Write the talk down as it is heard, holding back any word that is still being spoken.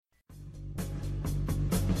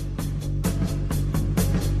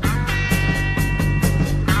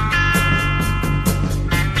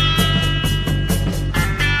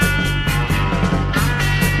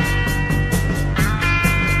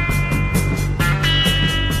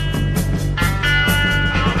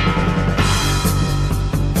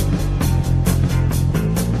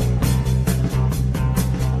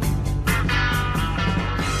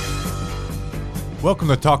Welcome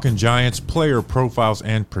to Talking Giants, player profiles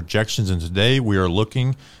and projections, and today we are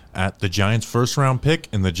looking at the Giants' first-round pick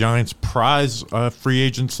and the Giants' prize free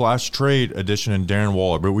agent / trade addition in Darren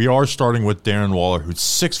Waller. But we are starting with Darren Waller, who's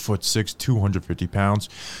 6'6", 250 pounds.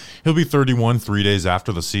 He'll be 31 3 days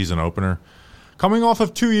after the season opener. Coming off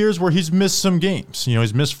of 2 years where he's missed some games. You know,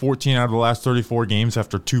 he's missed 14 out of the last 34 games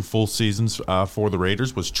after 2 full seasons for the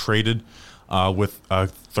Raiders, was traded with a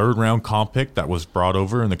third-round comp pick that was brought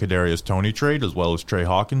over in the Kadarius Toney trade, as well as Trey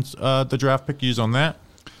Hawkins, the draft pick used on that.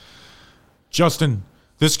 Justin,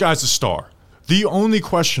 this guy's a star. The only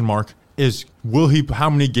question mark is how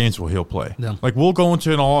many games will he play? Yeah. Like, we'll go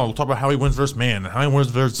into it all. We'll talk about how he wins versus man and how he wins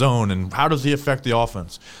versus zone and how does he affect the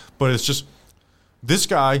offense. But it's just, this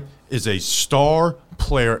guy is a star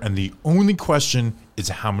player, and the only question is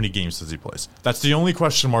how many games does he play? That's the only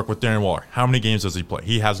question mark with Darren Waller. How many games does he play?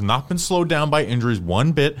 He has not been slowed down by injuries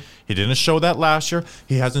one bit. He didn't show that last year.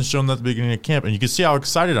 He hasn't shown that at the beginning of camp. And you can see how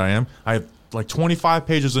excited I am. I have like 25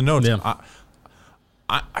 pages of notes. Yeah.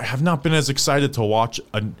 I have not been as excited to watch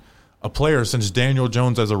a player since Daniel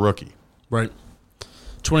Jones as a rookie. Right.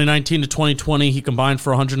 2019 to 2020, he combined for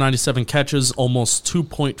 197 catches, almost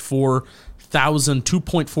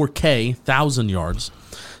 2.4K thousand yards.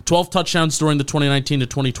 12 touchdowns during the 2019 to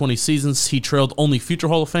 2020 seasons. He trailed only future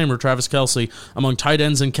Hall of Famer Travis Kelce among tight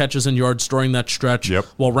ends in catches and yards during that stretch,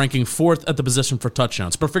 while ranking 4th at the position for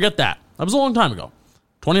touchdowns. But forget that. That was a long time ago.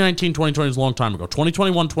 2019, 2020 was a long time ago.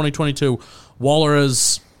 2021, 2022, Waller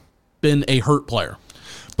has been a hurt player.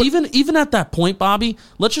 But even at that point, Bobby,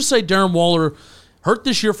 let's just say Darren Waller hurt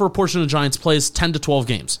this year for a portion of the Giants, plays 10 to 12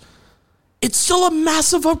 games. It's still a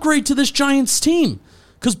massive upgrade to this Giants team.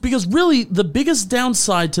 Because really, the biggest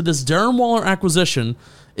downside to this Darren Waller acquisition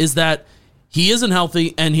is that he isn't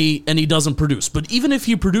healthy and he doesn't produce. But even if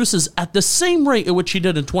he produces at the same rate at which he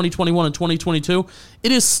did in 2021 and 2022,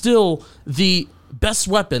 it is still the best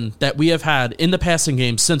weapon that we have had in the passing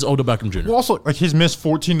game since Odell Beckham Jr. Well, also, like, he's missed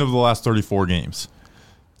 14 of the last 34 games.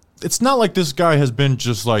 It's not like this guy has been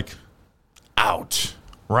just like out,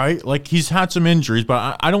 right? Like, he's had some injuries,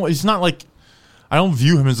 but I don't. It's not like I don't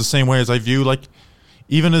view him as the same way as I view like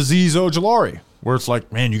even Azeez Ojulari, where it's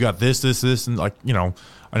like, man, you got this, and like, you know,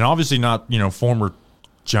 and obviously not, you know, former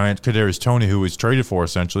Giant Kadarius Toney, who was traded for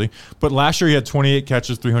essentially. But last year he had 28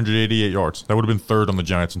 catches, 388 yards. That would have been third on the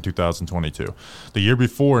Giants in 2022. The year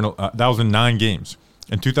before, that was in 9 games.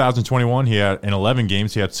 In 2021, he had in 11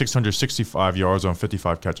 games, he had 665 yards on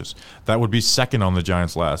 55 catches. That would be second on the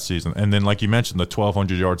Giants last season. And then, like you mentioned, the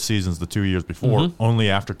 1,200-yard seasons the 2 years before, only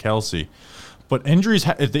after Kelce. But injuries,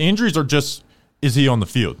 if the injuries are just, is he on the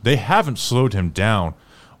field? They haven't slowed him down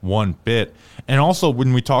one bit. And also,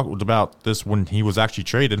 when we talked about this when he was actually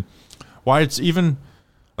traded, why it's even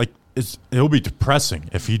like it'll be depressing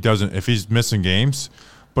if he's missing games.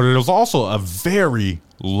 But it was also a very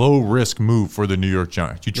low risk move for the New York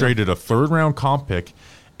Giants. You traded a third-round comp pick,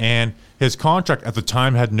 and his contract at the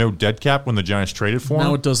time had no dead cap when the Giants traded for him.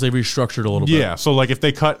 Now it does. They restructured a little bit. Yeah, so like if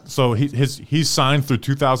they cut, so he's signed through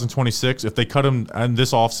 2026. If they cut him and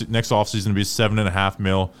next offseason, it'd be $7.5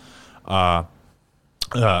 million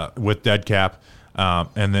with dead cap,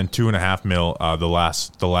 and then $2.5 million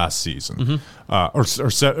the last season, or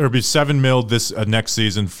it'd be $7 million this next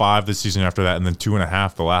season, $5 million this season after that, and then $2.5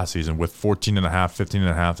 million the last season with $14.5 million, $15.5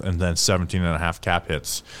 million, and then $17.5 million cap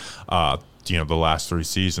hits. The last 3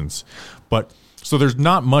 seasons. But so there's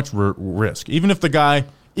not much risk. Even if the guy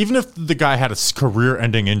had a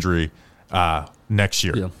career-ending injury next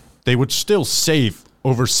year, they would still save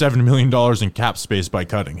over $7 million in cap space by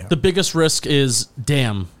cutting him. The biggest risk is,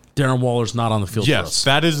 Darren Waller's not on the field. Yes,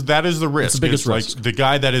 that is the risk. It's the biggest risk. Like the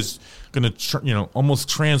guy that is going to almost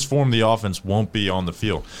transform the offense won't be on the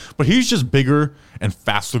field. But he's just bigger and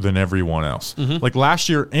faster than everyone else. Like last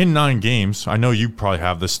year in 9 games, I know you probably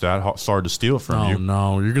have this stat. Sorry to steal it from you. Oh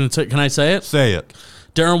no, you're going to take. Can I say it? Say it.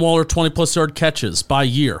 Darren Waller, 20-plus yard catches by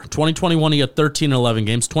year. 2021, he had 13 in 11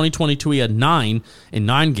 games. 2022, he had 9 in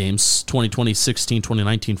 9 games. 2020, 16,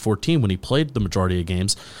 2019, 14 when he played the majority of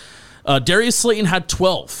games. Darius Slayton had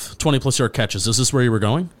 12 20-plus yard catches. Is this where you were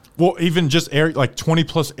going? Well, even just air, like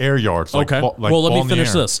 20-plus air yards. Like okay. Well, let me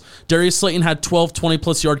finish this. Darius Slayton had 12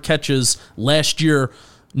 20-plus yard catches last year.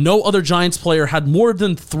 No other Giants player had more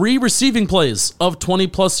than 3 receiving plays of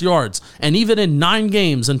 20-plus yards. And even in 9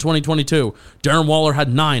 games in 2022, Darren Waller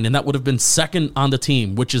had 9, and that would have been second on the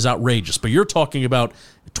team, which is outrageous. But you're talking about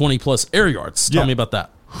 20-plus air yards. Tell me about that.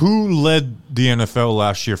 Who led the NFL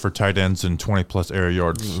last year for tight ends in 20-plus air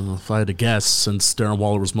yards? If I had to guess, since Darren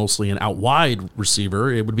Waller was mostly an out-wide receiver,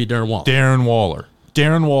 it would be Darren Waller. Darren Waller.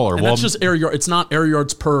 Darren Waller. And that's just air yard. It's not air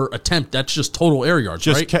yards per attempt. That's just total air yards,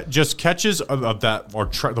 right? Just catches of that, or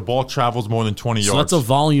the ball travels more than 20 yards. So that's a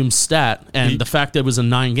volume stat, and the fact that it was in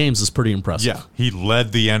 9 games is pretty impressive. Yeah, he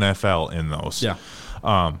led the NFL in those. Yeah.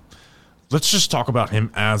 Let's just talk about him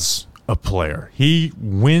as a player. He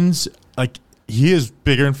wins, like, he is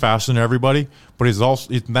bigger and faster than everybody, but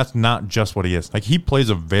that's not just what he is. Like, he plays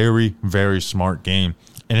a very, very smart game,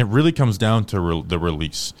 and it really comes down to the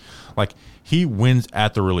release. Like, he wins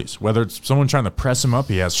at the release. Whether it's someone trying to press him up,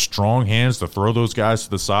 he has strong hands to throw those guys to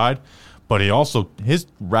the side, but his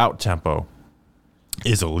route tempo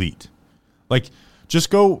is elite. Like, just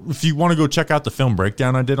go, if you want to go check out the film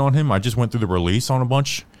breakdown I did on him, I just went through the release on a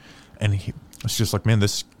bunch, and it's just like, man,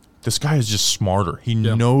 this guy is just smarter. He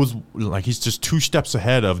knows, like, he's just 2 steps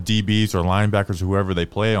ahead of DBs or linebackers, whoever they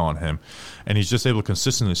play on him, and he's just able to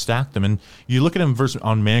consistently stack them. And you look at him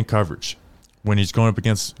on man coverage when he's going up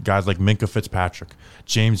against guys like Minkah Fitzpatrick,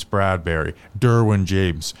 James Bradbury, Derwin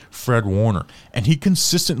James, Fred Warner, and he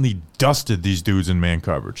consistently dusted these dudes in man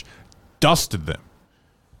coverage. Dusted them.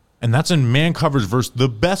 And that's in man coverage versus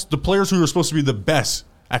the players who are supposed to be the best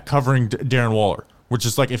at covering Darren Waller. Which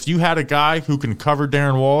is like, if you had a guy who can cover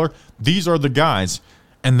Darren Waller, these are the guys,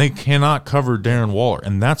 and they cannot cover Darren Waller.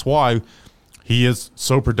 And that's why he is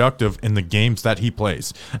so productive in the games that he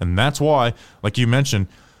plays. And that's why, like you mentioned,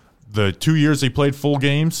 the 2 years he played full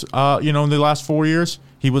games, in the last 4 years,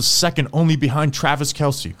 he was second only behind Travis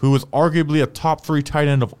Kelce, who was arguably a top 3 tight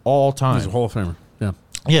end of all time. He's a Hall of Famer. Yeah.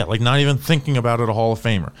 Yeah, like, not even thinking about it, a Hall of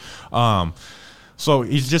Famer. So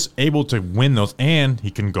he's just able to win those, and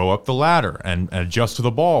he can go up the ladder and adjust to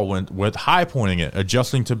the ball with high pointing it,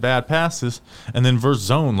 adjusting to bad passes, and then versus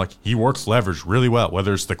zone, like, he works leverage really well.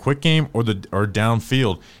 Whether it's the quick game or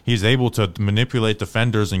downfield, he's able to manipulate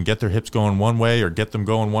defenders and get their hips going one way or get them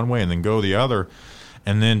going one way and then go the other.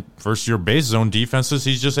 And then versus your base zone defenses,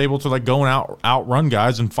 he's just able to, like, go and outrun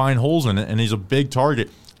guys and find holes in it, and he's a big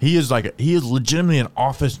target. He is legitimately an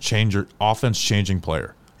offense changing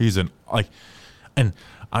player. He's and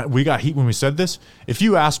we got heat when we said this. If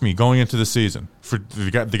you ask me going into the season, for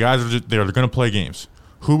the guys that are going to play games,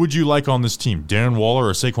 who would you like on this team, Darren Waller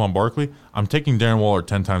or Saquon Barkley? I'm taking Darren Waller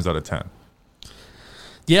 10 times out of 10.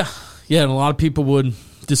 Yeah, and a lot of people would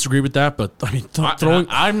disagree with that, but I mean,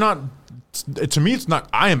 I'm not. To me, it's not.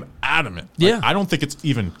 I am adamant. Yeah, I don't think it's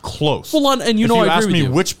even close. Well, and if you I agree ask with me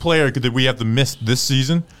you. Which player did we have to miss this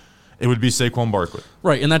season, it would be Saquon Barkley.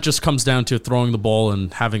 Right, and that just comes down to throwing the ball,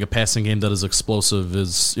 and having a passing game that is explosive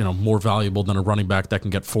is, more valuable than a running back that can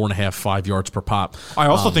get 4.5, 5 yards per pop. I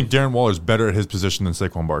also think Darren Waller is better at his position than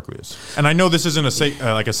Saquon Barkley is. And I know this isn't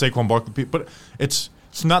like a Saquon Barkley, but it's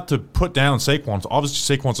not to put down Saquon.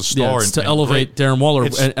 Obviously, Saquon's a star. Yeah, it's to elevate Darren Waller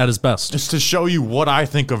at his best. It's to show you what I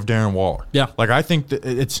think of Darren Waller. Yeah. Like, I think that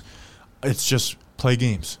it's just play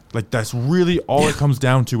games. Like, that's really all it comes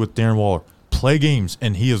down to with Darren Waller. Play games,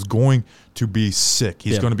 and he is going to be sick.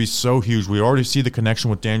 He's going to be so huge. We already see the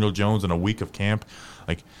connection with Daniel Jones in a week of camp.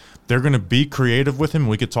 Like, they're going to be creative with him.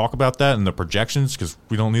 We could talk about that in the projections, because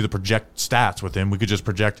we don't need to project stats with him. We could just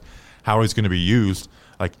project how he's going to be used.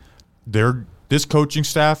 Like, this coaching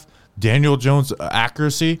staff, Daniel Jones'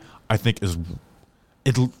 accuracy, I think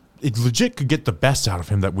it legit could get the best out of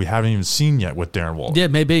him that we haven't even seen yet with Darren Waller. Yeah,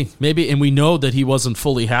 maybe. And we know that he wasn't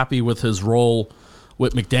fully happy with his role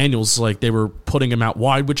with McDaniels. Like, they were putting him out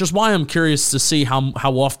wide, which is why I'm curious to see how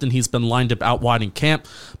often he's been lined up out wide in camp.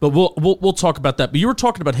 But we'll talk about that. But you were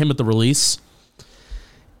talking about him at the release.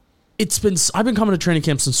 I've been coming to training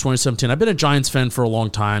camp since 2017. I've been a Giants fan for a long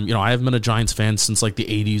time. I haven't been a Giants fan since like the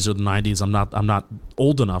 80s or the 90s. I'm not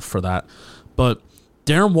old enough for that. But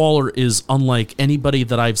Darren Waller is unlike anybody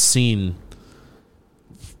that I've seen,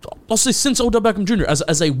 I'll say, since Odell Beckham Jr.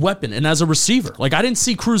 as a weapon and as a receiver. Like, I didn't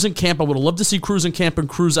see Cruz in camp. I would have loved to see Cruz in camp and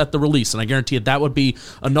Cruz at the release, and I guarantee you that would be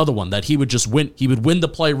another one that he would just win. He would win the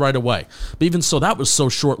play right away. But even so, that was so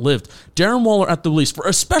short-lived. Darren Waller at the release,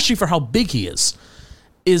 especially for how big he is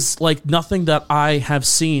like nothing that I have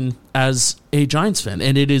seen as a Giants fan,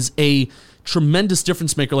 and it is a tremendous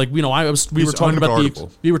difference maker. Like, we were talking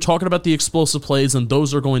about the explosive plays, and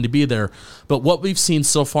those are going to be there. But what we've seen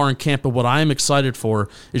so far in camp, and what I am excited for,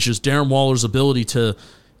 is just Darren Waller's ability to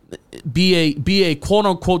be a quote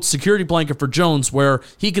unquote security blanket for Jones, where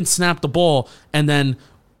he can snap the ball and then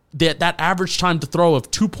that average time to throw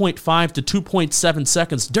of 2.5 to 2.7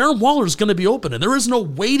 seconds, Darren Waller is going to be open, and there is no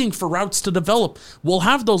waiting for routes to develop. We'll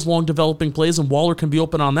have those long developing plays, and Waller can be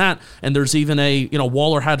open on that. And there's even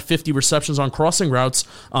Waller had 50 receptions on crossing routes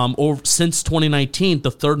since 2019,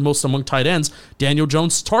 the third most among tight ends. Daniel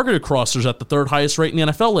Jones targeted crossers at the third highest rate in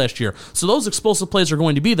the NFL last year. So those explosive plays are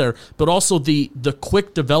going to be there, but also the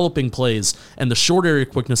quick developing plays and the short area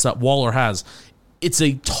quickness that Waller has. It's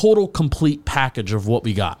a total complete package of what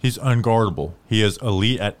we got. He's unguardable. He is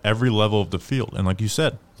elite at every level of the field. And like you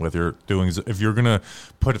said, if you're going to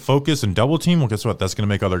put focus and double team, well, guess what? That's going to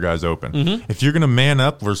make other guys open. Mm-hmm. If you're going to man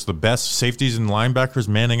up versus the best safeties and linebackers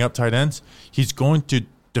manning up tight ends, he's going to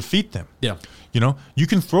defeat them. Yeah. You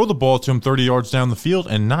can throw the ball to him 30 yards down the field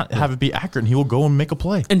and not have it be accurate, and he will go and make a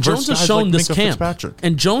play. And Jones has shown this camp.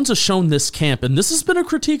 And Jones has shown this camp, and this has been a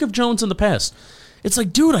critique of Jones in the past. It's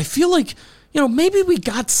like, dude, I feel like maybe we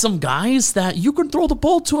got some guys that you can throw the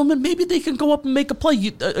ball to them and maybe they can go up and make a play.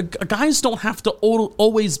 Guys don't have to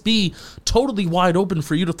always be totally wide open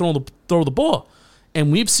for you to throw the ball.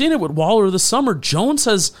 And we've seen it with Waller this summer. Jones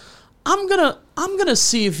says, I'm gonna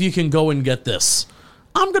see if you can go and get this.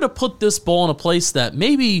 I'm gonna put this ball in a place that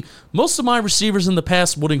maybe most of my receivers in the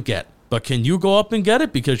past wouldn't get. But can you go up and get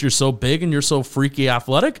it because you're so big and you're so freaky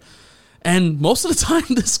athletic? And most of the time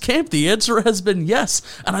this camp, the answer has been yes.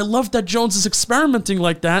 And I love that Jones is experimenting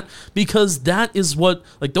like that, because that is what,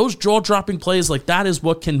 like those jaw-dropping plays, like that is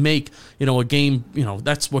what can make, a game,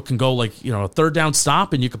 that's what can go like, a third down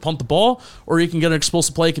stop and you can pump the ball, or you can get an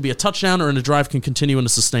explosive play. It could be a touchdown, or in a drive can continue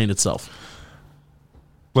and sustain itself.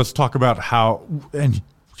 Let's talk about how, and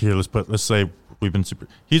here, let's say we've been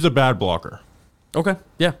he's a bad blocker. Okay,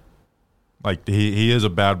 yeah. Like, he is a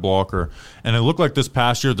bad blocker. And it looked like this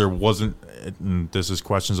past year there wasn't, and this is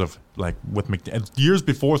questions of, like, with McDaniels. Years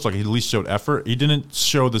before, it's like he at least showed effort. He didn't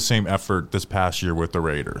show the same effort this past year with the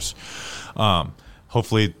Raiders.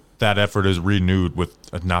 Hopefully that effort is renewed with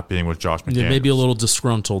not being with Josh McDaniels. Yeah, maybe a little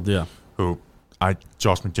disgruntled, yeah.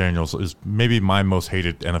 Josh McDaniels is maybe my most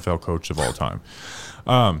hated NFL coach of all time.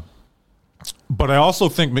 But I also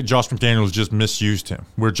think Josh McDaniels just misused him,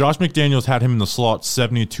 where Josh McDaniels had him in the slot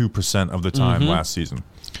 72% of the time last season.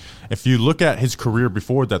 If you look at his career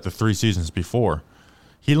before that, the 3 seasons before,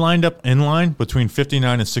 he lined up in line between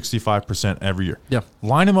 59 and 65% every year. Yeah.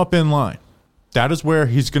 Line him up in line. That is where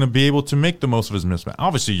he's going to be able to make the most of his mismatch.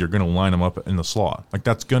 Obviously, you're going to line him up in the slot. Like,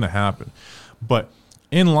 that's going to happen. But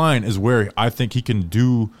in line is where I think he can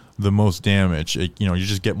do the most damage. You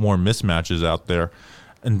just get more mismatches out there.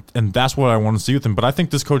 And that's what I want to see with him. But I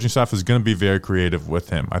think this coaching staff is going to be very creative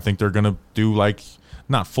with him. I think they're going to do, like,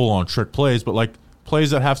 not full-on trick plays, but, like,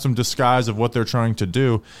 plays that have some disguise of what they're trying to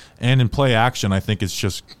do. And in play action, I think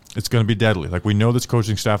it's going to be deadly. Like, we know this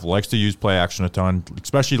coaching staff likes to use play action a ton,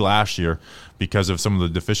 especially last year because of some of the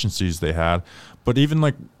deficiencies they had. But even,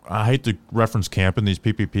 like, I hate to reference camp in these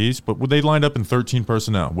PPPs, but they lined up in 13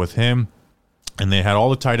 personnel with him, and they had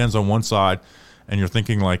all the tight ends on one side, and you're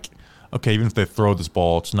thinking, like, okay, even if they throw this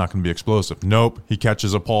ball, it's not going to be explosive. Nope, he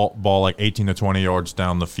catches a ball like 18 to 20 yards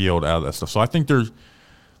down the field out of that stuff. So I think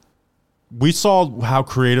we saw how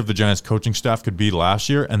creative the Giants coaching staff could be last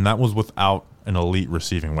year, and that was without an elite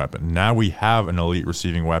receiving weapon. Now we have an elite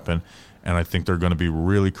receiving weapon, and I think they're going to be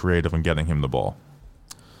really creative in getting him the ball.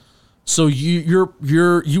 So you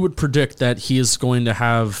would predict that he is going to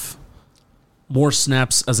have more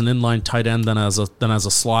snaps as an inline tight end than as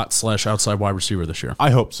a slot / outside wide receiver this year? I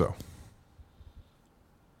hope so.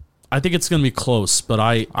 I think it's going to be close, but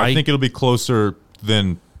I think it'll be closer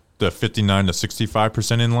than the 59 to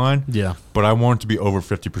 65% in line. Yeah. But I want it to be over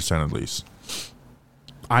 50% at least.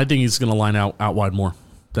 I think he's going to line out wide more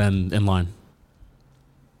than in line.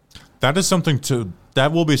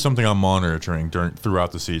 That will be something I'm monitoring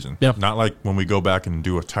throughout the season. Yeah. Not like when we go back and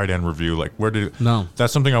do a tight end review, like No.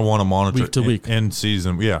 That's something I want to monitor week to week. In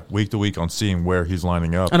season. Yeah, week to week on seeing where he's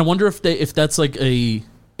lining up. And I wonder if that's like a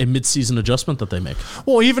mid-season adjustment that they make.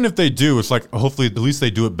 Well, even if they do, it's like hopefully at least they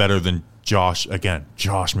do it better than Josh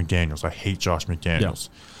McDaniels. I hate Josh McDaniels.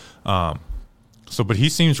 Yeah. But he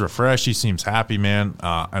seems refreshed. He seems happy, man.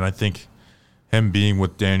 And I think him being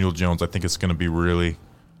with Daniel Jones, I think it's going to be really,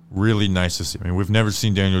 really nice to see. I mean, we've never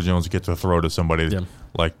seen Daniel Jones get to throw to somebody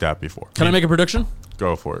like that before. Can I make a prediction?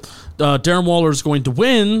 Go for it. Darren Waller is going to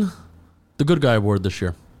win the Good Guy Award this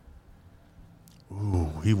year.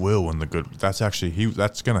 Ooh, he will win the good. That's going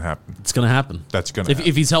to happen. It's going to happen. That's going to happen.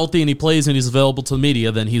 If he's healthy and he plays and he's available to the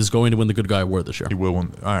media, then he's going to win the Good Guy Award this year. He will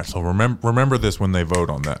win. All right, so remember this when they vote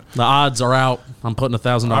on that. The odds are out. I'm putting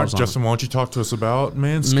 $1,000 on Justin, why don't you talk to us about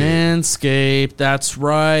Manscaped? Manscaped, that's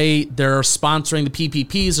right. They're sponsoring the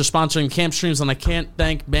PPPs. They're sponsoring camp streams, and I can't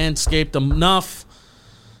thank Manscaped enough.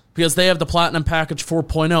 because they have the Platinum Package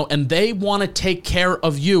 4.0, and they want to take care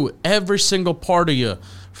of you, every single part of you,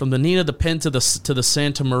 from the Nina, the Pin, to the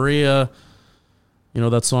Santa Maria. You know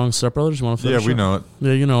that song, Step Brothers? You want to finish Yeah, we know it.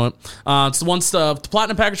 Yeah, you know it. It's the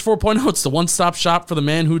Platinum Package 4.0. It's the one-stop shop for the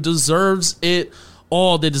man who deserves it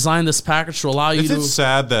all. They designed this package to allow you to... Is it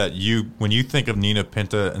sad that when you think of Nina,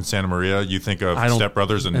 Pinta, and Santa Maria, you think of Step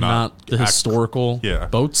Brothers and not the historical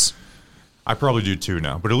boats? I probably do too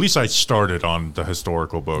now, but at least I started on the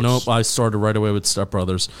historical boats. Nope, I started right away with Step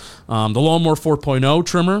Brothers. The Lawnmower 4.0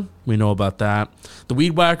 trimmer, we know about that. The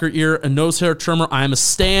Weed Whacker ear and nose hair trimmer, I am a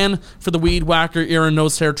stan for the Weed Whacker ear and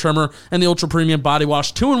nose hair trimmer, and the Ultra Premium Body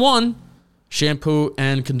Wash 2-in-1, shampoo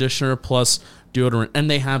and conditioner plus deodorant, and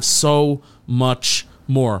they have so much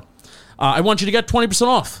more. I want you to get 20%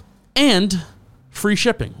 off and free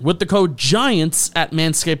shipping with the code GIANTS at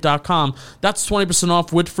manscaped.com. That's 20%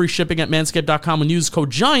 off with free shipping at manscaped.com. When you use code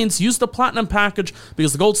GIANTS, use the Platinum Package,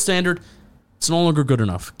 because the Gold Standard, it's no longer good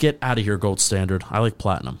enough. Get out of here, Gold Standard. I like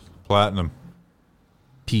Platinum. Platinum.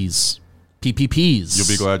 Peas. PPPs. You'll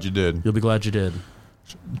be glad you did. You'll be glad you did.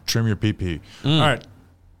 Trim your PP. All right.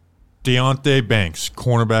 Deonte Banks,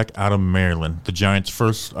 cornerback out of Maryland. The Giants'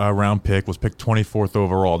 first round pick was picked 24th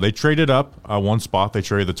overall. They traded up one spot. They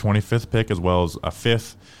traded the 25th pick as well as a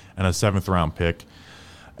 5th and a 7th round pick.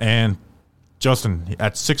 And Justin,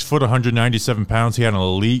 at 6 foot, 197 pounds, he had an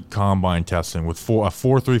elite combine testing with a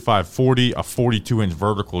 4.35 40, a 42-inch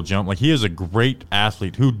vertical jump. Like, he is a great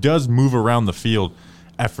athlete who does move around the field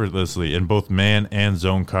effortlessly in both man and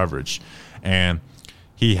zone coverage. And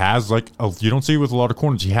he has, you don't see it with a lot of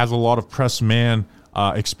corners, he has a lot of press man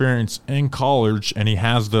experience in college, and he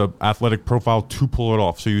has the athletic profile to pull it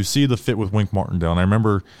off. So you see the fit with Wink Martindale. And I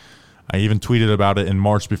remember I even tweeted about it in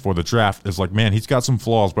March before the draft. It's like, man, he's got some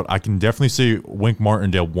flaws, but I can definitely see Wink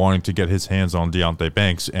Martindale wanting to get his hands on Deonte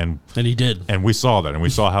Banks. And he did. And we saw that. And we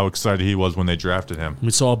saw how excited he was when they drafted him.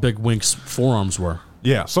 We saw how big Wink's forearms were.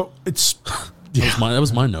 Yeah, so it's... That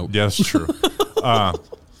was my note. Yeah, that's true.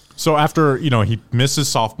 So after, he missed his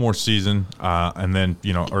sophomore season, and then,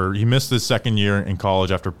 or he missed his second year in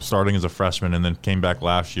college after starting as a freshman, and then came back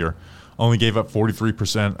last year. Only gave up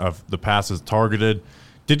 43% of the passes targeted.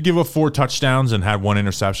 Did give up 4 touchdowns and had 1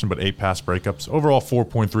 interception, but 8 pass breakups. Overall,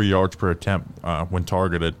 4.3 yards per attempt when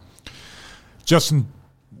targeted. Justin,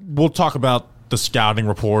 we'll talk about the scouting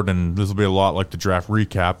report, and this will be a lot like the draft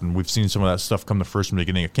recap, and we've seen some of that stuff come the first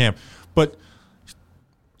beginning of camp. But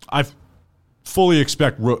I fully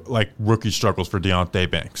expect rookie struggles for Deonte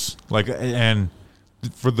Banks. And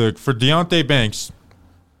for Deonte Banks,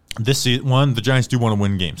 this season, the Giants do want to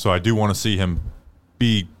win games, so I do want to see him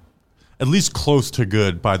be at least close to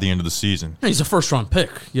good by the end of the season. He's a first-round pick,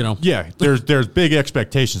 Yeah, there's big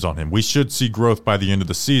expectations on him. We should see growth by the end of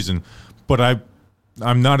the season, but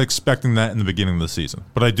I'm not expecting that in the beginning of the season.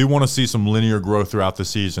 But I do want to see some linear growth throughout the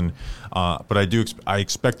season. But I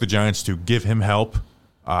expect the Giants to give him help.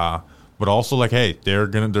 But also, hey, they're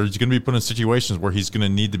gonna be put in situations where he's gonna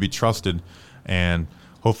need to be trusted, and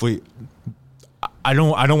hopefully, I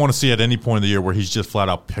don't want to see at any point in the year where he's just flat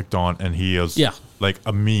out picked on and he is like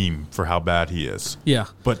a meme for how bad he is. Yeah,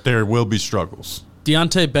 but there will be struggles.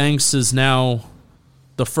 Deonte Banks is now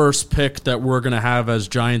the first pick that we're gonna have as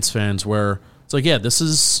Giants fans, where it's like, this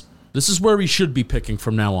is where we should be picking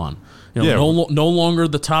from now on. No longer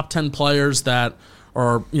the top 10 players that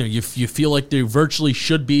are, you feel like they virtually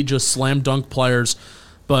should be just slam dunk players,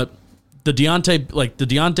 but the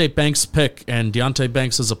Deonte Banks pick and Deonte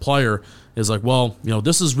Banks as a player is like,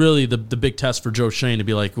 this is really the big test for Joe Schoen to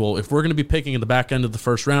be like, well, if we're going to be picking in the back end of the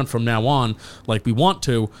first round from now on, like we want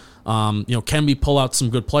to, can we pull out some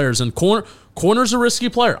good players? And corner's a risky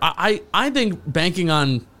player. I think banking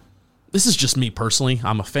on, this is just me personally,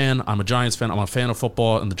 I'm a fan, I'm a Giants fan, I'm a fan of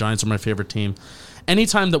football, and the Giants are my favorite team.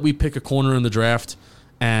 Anytime that we pick a corner in the draft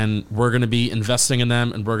and we're going to be investing in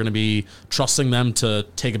them and we're going to be trusting them to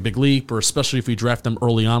take a big leap, or especially if we draft them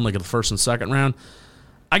early on, like in the first and second round,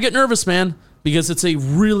 I get nervous, man, because it's a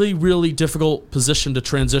really, really difficult position to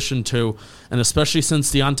transition to, and especially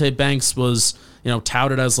since Deonte Banks was,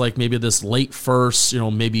 touted as like maybe this late first,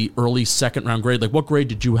 maybe early second round grade. Like, what grade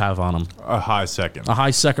did you have on him? A high second. A high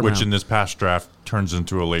second round. Which in this past draft turns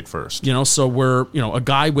into a late first. So we're, a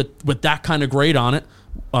guy with that kind of grade on it,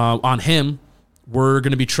 on him, we're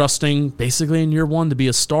going to be trusting basically in year one to be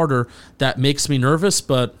a starter. That makes me nervous,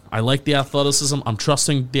 but I like the athleticism. I'm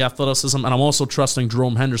trusting the athleticism, and I'm also trusting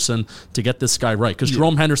Jerome Henderson to get this guy right, because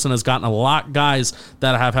Jerome Henderson has gotten a lot guys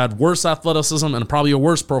that have had worse athleticism and probably a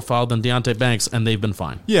worse profile than Deonte Banks, and they've been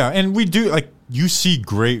fine. Yeah, and we do, you see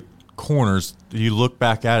great corners, you look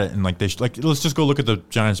back at it and let's just go look at the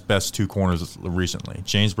Giants' best 2 corners recently,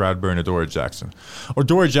 James Bradbury and Adoree Jackson.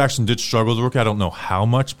 Adoree Jackson did struggle as a rookie. I don't know how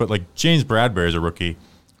much, but like James Bradbury as a rookie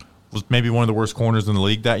was maybe one of the worst corners in the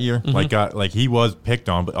league that year. Mm-hmm. Like he was picked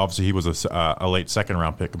on, but obviously he was a late second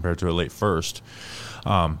round pick compared to a late first.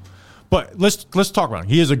 But let's talk about him.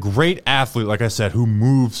 He is a great athlete, like I said, who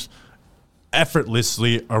moves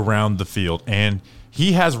effortlessly around the field, and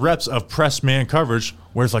he has reps of press man coverage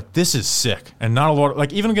where it's like, this is sick. And not a lot,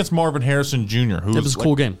 like even against Marvin Harrison Jr., who was a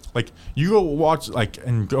cool game. Like you go watch,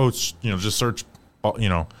 and go, just search,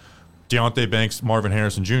 Deonte Banks, Marvin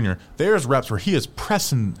Harrison Jr. There's reps where he is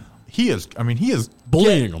pressing. He is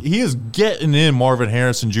bullying him. He is getting in Marvin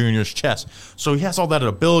Harrison Jr.'s chest. So he has all that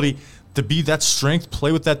ability to be that strength,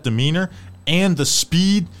 play with that demeanor, and the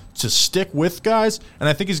speed to stick with guys. And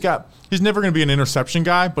I think he's never going to be an interception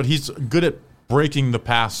guy, but he's good at breaking the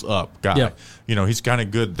pass up guy. Yeah. He's kind of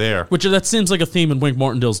good there. Which that seems like a theme in Wink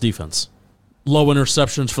Martindale's defense. Low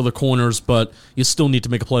interceptions for the corners, but you still need to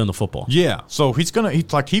make a play on the football. Yeah. So he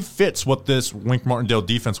fits what this Wink Martindale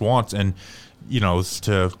defense wants. And,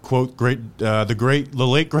 to quote the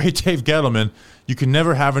late great Dave Gettleman, you can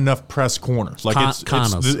never have enough press corners. Like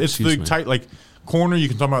it's the tight, like corner, you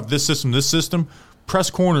can talk about this system.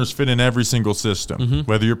 Press corners fit in every single system. Mm-hmm.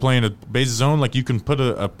 Whether you're playing a base zone, like you can put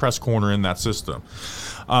a press corner in that system.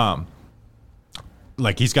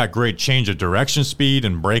 Like he's got great change of direction speed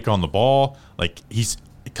and break on the ball. Like he's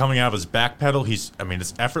coming out of his back pedal. It's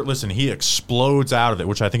effortless and he explodes out of it,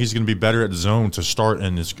 which I think he's going to be better at zone to start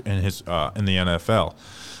in the NFL.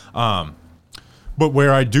 But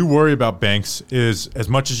where I do worry about Banks is, as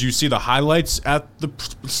much as you see the highlights at the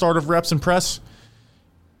start of reps and press,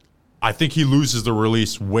 I think he loses the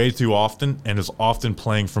release way too often and is often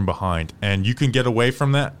playing from behind. And you can get away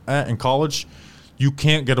from that in college. You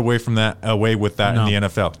can't get away from that in the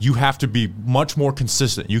NFL. You have to be much more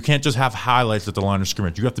consistent. You can't just have highlights at the line of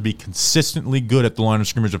scrimmage. You have to be consistently good at the line of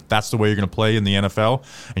scrimmage if that's the way you're going to play in the NFL,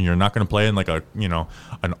 and you're not going to play in like an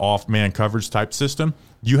off-man coverage type system.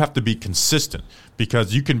 You have to be consistent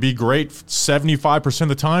because you can be great 75% of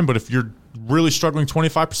the time, but if you're really struggling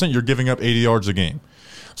 25%, you're giving up 80 yards a game.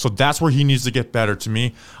 So that's where he needs to get better to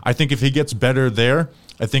me. I think if he gets better there,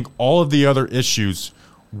 I think all of the other issues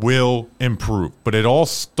will improve. But it all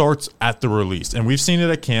starts at the release. And we've seen it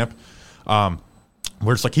at camp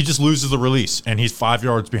where it's like he just loses the release and he's 5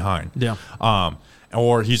 yards behind. Yeah.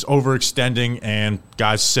 Or he's overextending and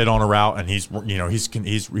guys sit on a route and he's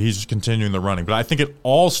continuing the running. But I think it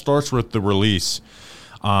all starts with the release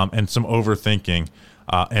and some overthinking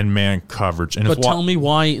and man coverage. And but tell me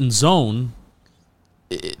why in zone,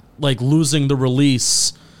 losing the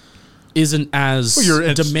release isn't as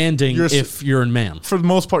demanding if you're in man. For the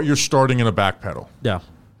most part, you're starting in a back pedal. Yeah.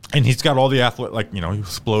 And he's got all the he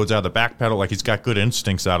explodes out of the back pedal. Like he's got good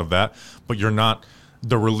instincts out of that, but you're not.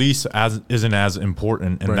 The release isn't as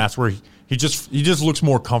important, and that's where he just looks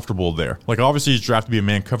more comfortable there. Like obviously he's drafted to be a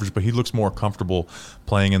man coverage, but he looks more comfortable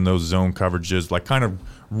playing in those zone coverages, like kind of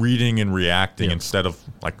reading and reacting instead of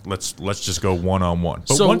like let's just go one-on-one.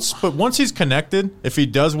 But once he's connected, if he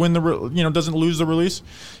does win doesn't lose the release,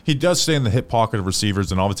 he does stay in the hip pocket of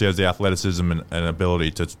receivers, and obviously has the athleticism and ability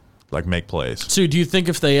to make plays. So do you think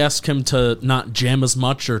if they ask him to not jam as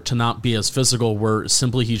much or to not be as physical, where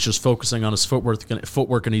simply he's just focusing on his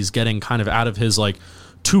footwork and he's getting kind of out of his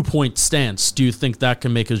 2-point stance, do you think that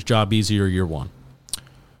can make his job easier year one?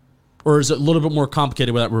 Or is it a little bit more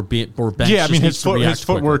complicated with that where Banks his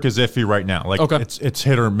footwork is iffy right now. It's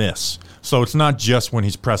hit or miss. So it's not just when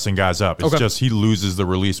he's pressing guys up. It's just he loses the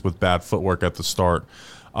release with bad footwork at the start.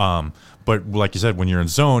 But like you said, when you're in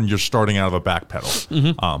zone, you're starting out of a back pedal.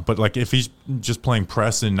 Mm-hmm. But if he's just playing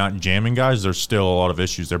press and not jamming guys, there's still a lot of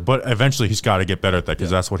issues there. But eventually he's got to get better at that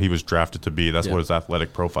because that's what he was drafted to be. That's what his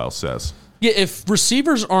athletic profile says. Yeah, if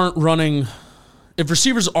receivers are running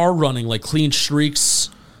clean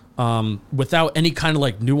streaks without any kind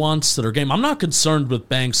of nuance to their game, I'm not concerned with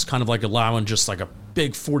Banks kind of allowing just a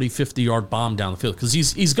big 40, 50-yard bomb down the field because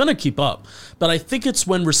he's going to keep up. But I think it's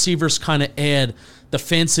when receivers kind of add the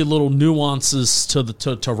fancy little nuances to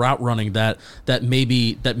route running that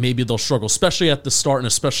maybe they'll struggle, especially at the start and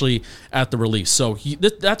especially at the release. So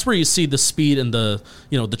that's where you see the speed and the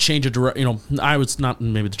change of direction. I was not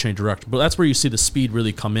maybe the change of direction, but that's where you see the speed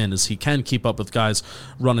really come in, is he can keep up with guys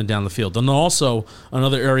running down the field. And also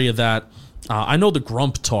another area that I know the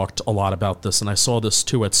Grump talked a lot about this, and I saw this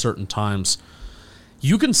too at certain times.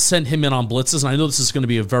 You can send him in on blitzes, and I know this is going to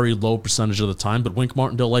be a very low percentage of the time, but Wink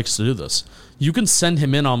Martindale likes to do this. You can send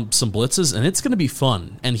him in on some blitzes, and it's going to be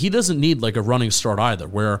fun. And he doesn't need like a running start either,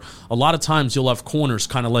 where a lot of times you'll have corners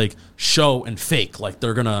kind of like show and fake, like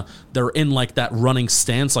they're in like that running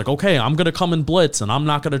stance, like, okay, I'm going to come and blitz, and I'm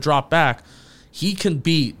not going to drop back. He can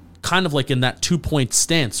be kind of like in that 2-point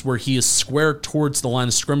stance where he is square towards the line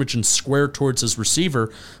of scrimmage and square towards his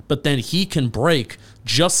receiver, but then he can break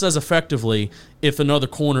just as effectively if another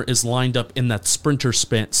corner is lined up in that sprinter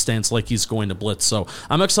stance like he's going to blitz. So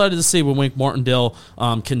I'm excited to see what Wink Martindale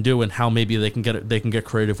can do and how maybe they can get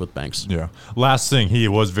creative with Banks. Yeah. Last thing, he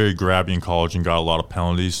was very grabby in college and got a lot of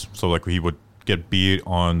penalties. So like he would get beat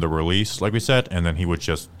on the release, like we said, and then he would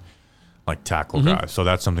just like tackle guys. So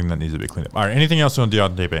that's something that needs to be cleaned up. All right, anything else on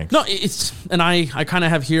Deonte Banks? No, I kind of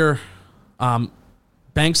have here,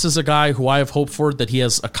 Banks is a guy who I have hope for that he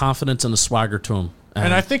has a confidence and a swagger to him.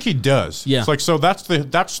 And I think he does. Yeah. It's like, so that's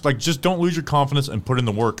like, just don't lose your confidence and put in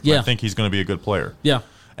the work. Yeah. I think he's going to be a good player. Yeah.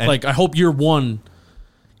 And like, I hope year one,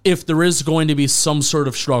 if there is going to be some sort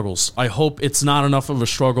of struggles, I hope it's not enough of a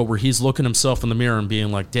struggle where he's looking himself in the mirror and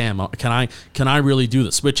being like, damn, can I really do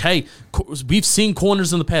this? Which, hey, we've seen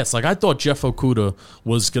corners in the past. Like, I thought Jeff Okudah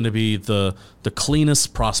was going to be the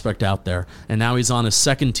cleanest prospect out there, and now he's on his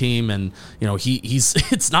second team, and he's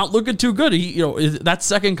it's not looking too good. That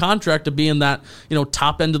second contract to be in that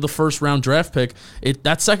top end of the first round draft pick,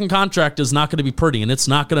 that second contract is not going to be pretty, and it's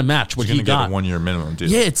not going to match what he got. He's going to get a 1 year minimum deal.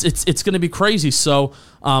 Yeah, it's going to be crazy. So.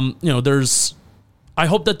 I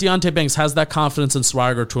hope that Deonte Banks has that confidence and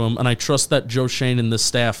swagger to him, and I trust that Joe Schoen and this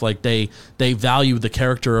staff, like they value the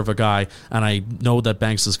character of a guy, and I know that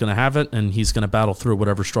Banks is going to have it, and he's going to battle through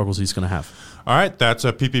whatever struggles he's going to have. All right, that's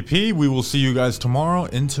a PPP. We will see you guys tomorrow.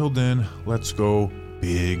 Until then, let's go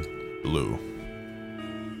Big Blue.